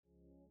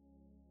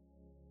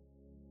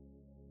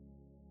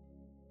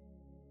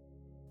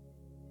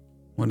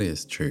What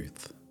is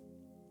truth?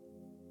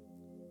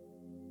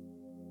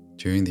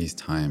 During these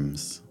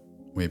times,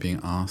 we're being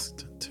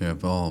asked to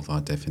evolve our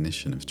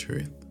definition of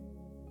truth.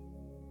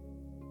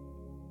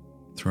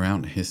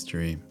 Throughout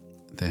history,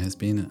 there has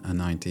been an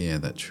idea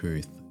that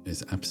truth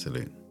is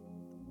absolute.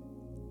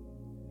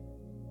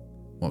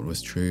 What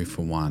was true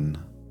for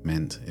one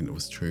meant it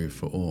was true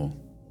for all.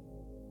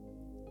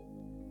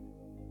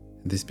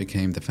 This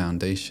became the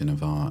foundation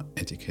of our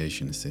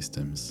education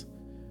systems,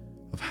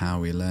 of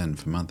how we learn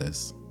from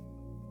others.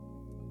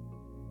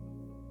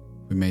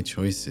 We made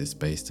choices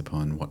based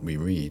upon what we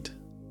read,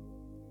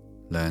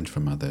 learned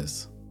from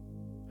others,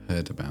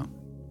 heard about.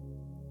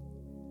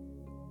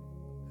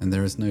 And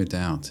there is no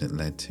doubt it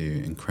led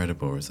to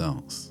incredible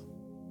results.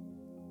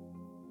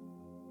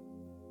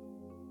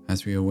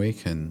 As we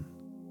awaken,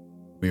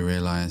 we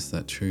realize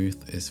that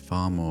truth is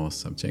far more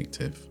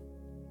subjective.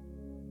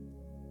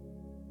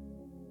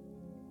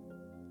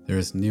 There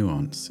is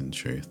nuance in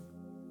truth.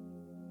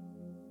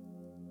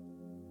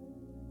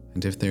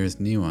 And if there is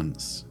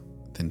nuance,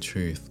 then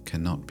truth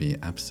cannot be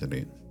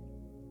absolute.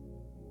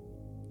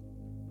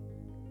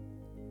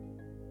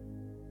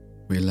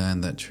 We learn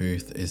that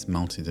truth is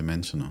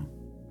multidimensional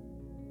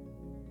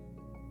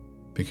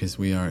because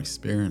we are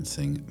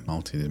experiencing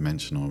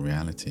multidimensional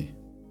reality.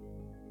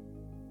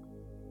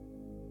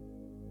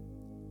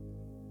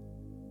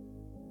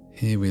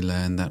 Here we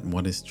learn that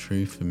what is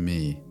true for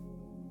me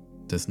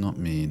does not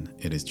mean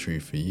it is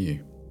true for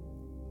you.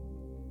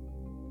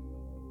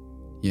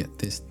 Yet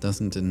this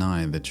doesn't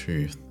deny the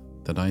truth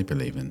that I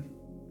believe in.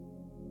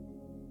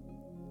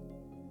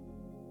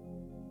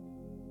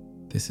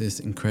 This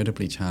is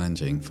incredibly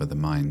challenging for the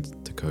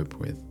mind to cope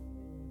with.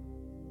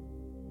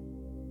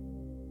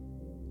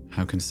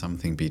 How can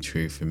something be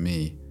true for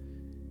me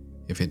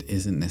if it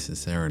isn't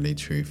necessarily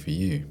true for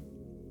you?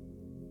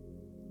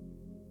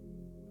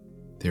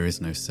 There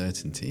is no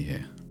certainty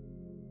here.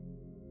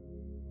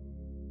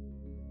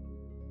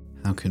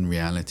 How can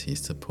reality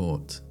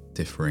support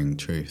differing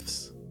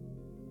truths?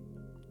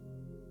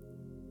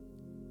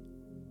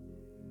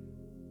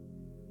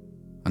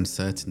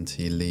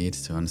 Uncertainty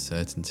leads to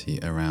uncertainty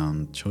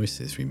around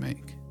choices we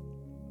make.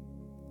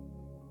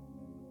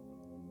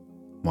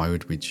 Why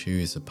would we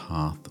choose a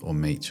path or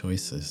make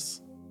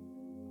choices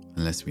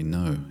unless we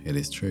know it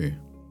is true?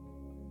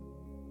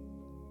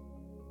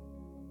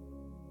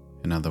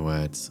 In other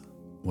words,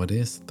 what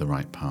is the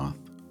right path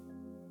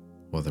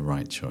or the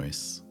right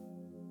choice?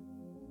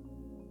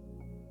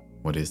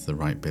 What is the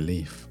right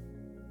belief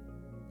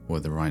or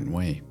the right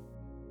way?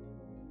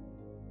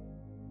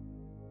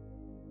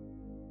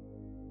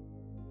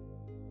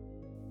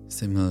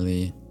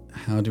 Similarly,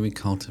 how do we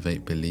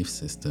cultivate belief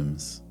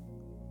systems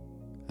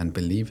and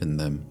believe in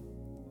them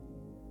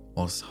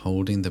whilst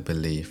holding the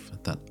belief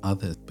that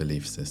other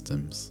belief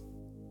systems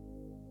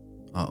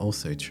are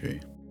also true?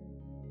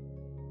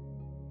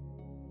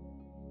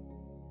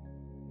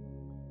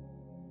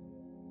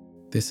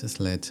 This has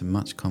led to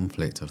much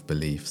conflict of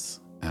beliefs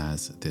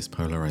as this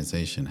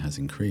polarisation has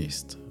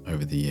increased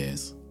over the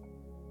years.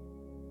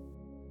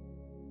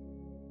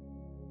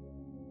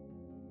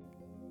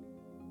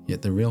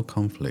 Yet the real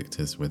conflict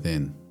is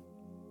within.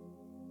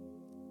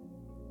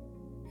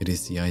 It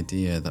is the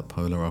idea that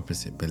polar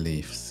opposite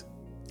beliefs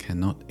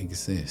cannot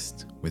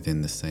exist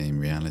within the same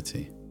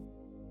reality.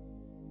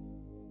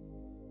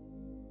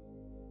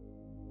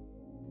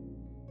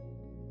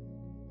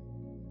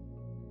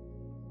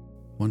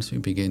 Once we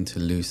begin to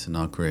loosen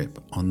our grip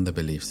on the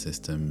belief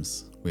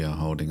systems we are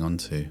holding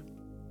onto,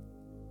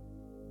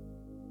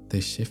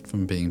 they shift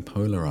from being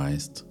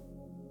polarized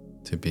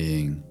to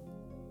being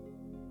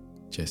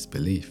just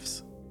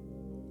beliefs.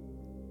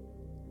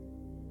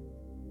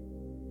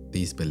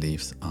 These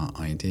beliefs are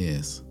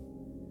ideas,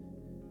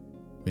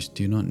 which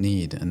do not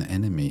need an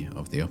enemy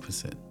of the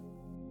opposite.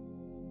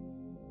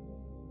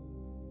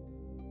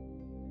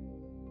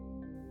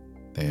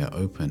 They are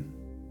open,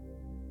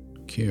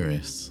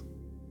 curious,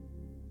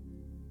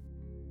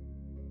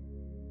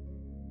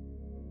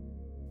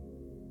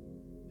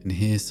 and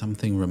here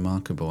something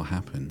remarkable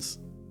happens,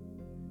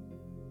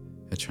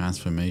 a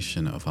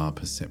transformation of our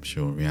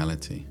perceptual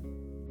reality.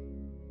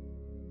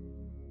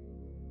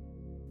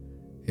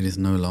 It is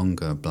no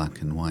longer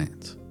black and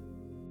white.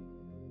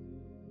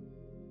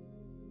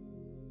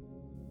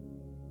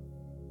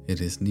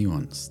 It is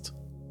nuanced.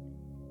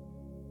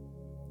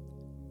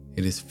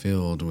 It is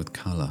filled with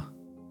color.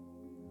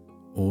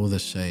 All the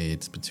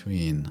shades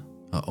between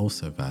are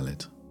also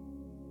valid,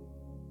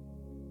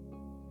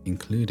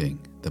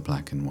 including the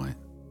black and white.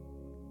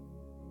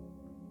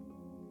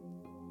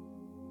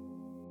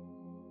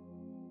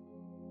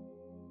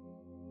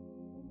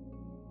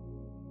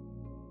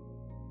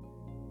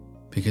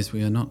 Because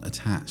we are not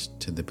attached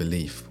to the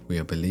belief we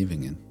are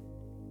believing in.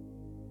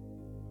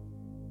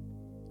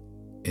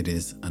 It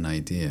is an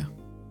idea.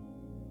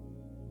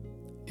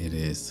 It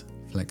is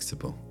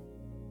flexible.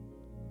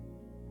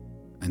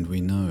 And we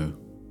know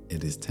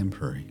it is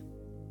temporary.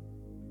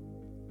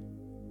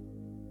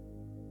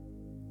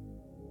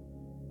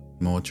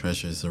 More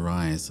treasures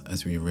arise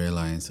as we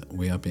realize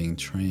we are being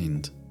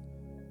trained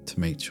to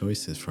make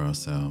choices for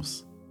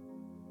ourselves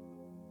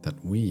that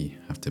we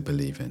have to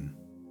believe in.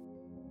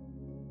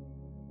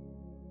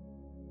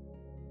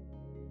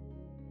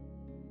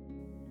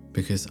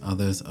 Because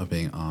others are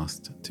being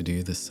asked to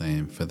do the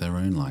same for their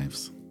own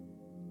lives.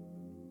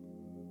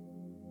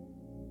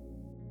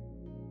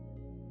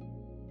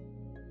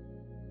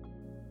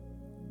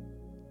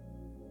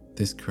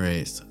 This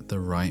creates the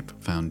ripe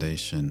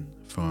foundation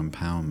for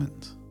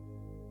empowerment,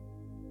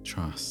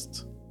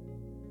 trust,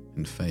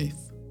 and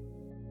faith.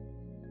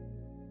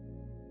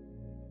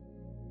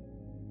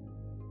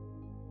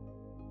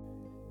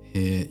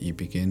 Here you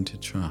begin to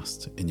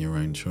trust in your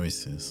own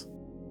choices,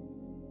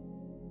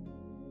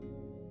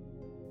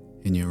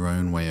 in your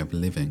own way of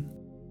living.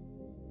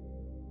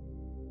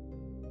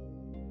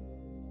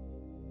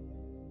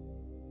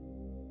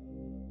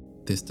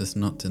 This does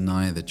not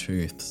deny the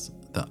truths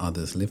that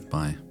others live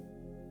by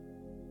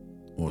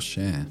or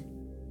share.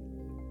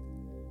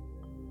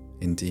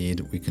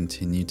 Indeed, we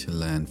continue to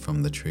learn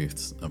from the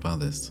truths of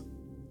others.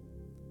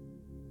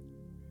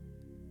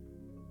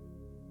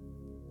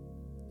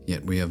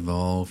 Yet we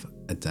evolve,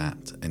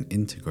 adapt, and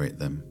integrate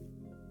them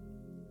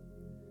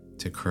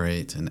to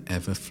create an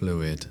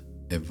ever-fluid,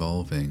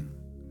 evolving,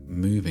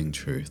 moving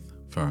truth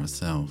for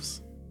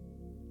ourselves.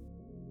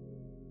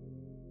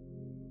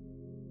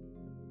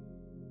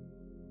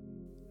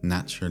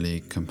 Naturally,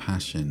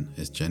 compassion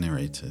is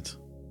generated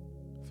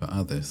for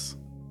others.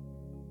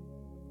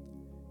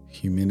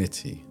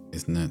 Humility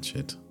is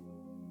nurtured.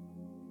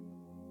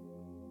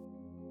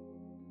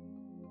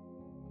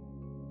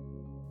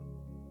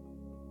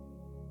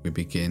 We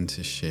begin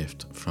to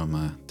shift from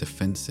a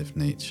defensive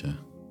nature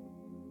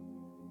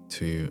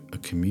to a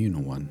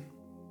communal one,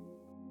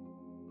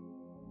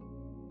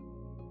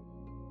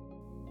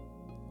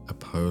 a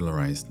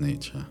polarized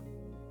nature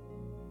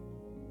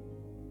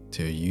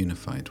to a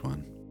unified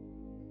one.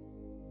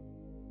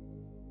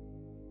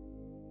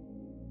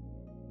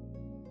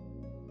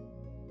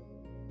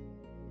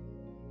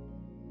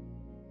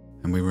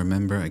 And we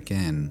remember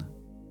again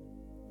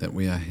that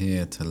we are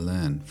here to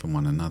learn from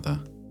one another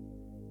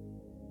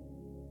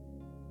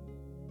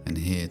and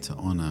here to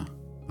honor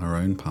our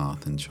own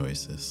path and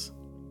choices.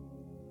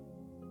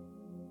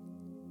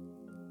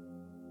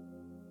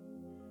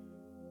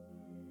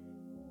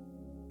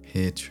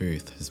 Here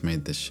truth has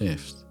made the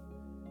shift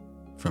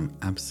from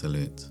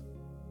absolute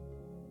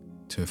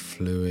to a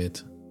fluid,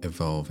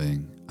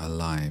 evolving,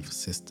 alive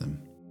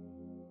system.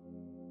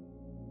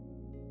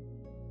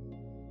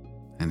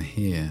 And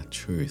here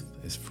truth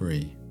is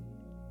free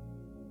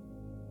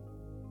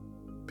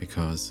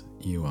because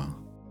you are.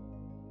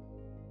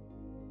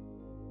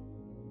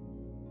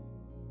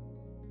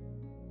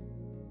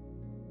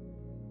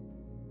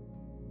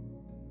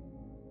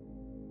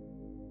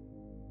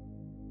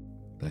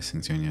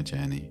 Blessings on your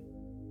journey.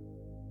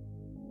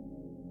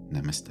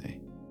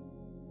 Namaste.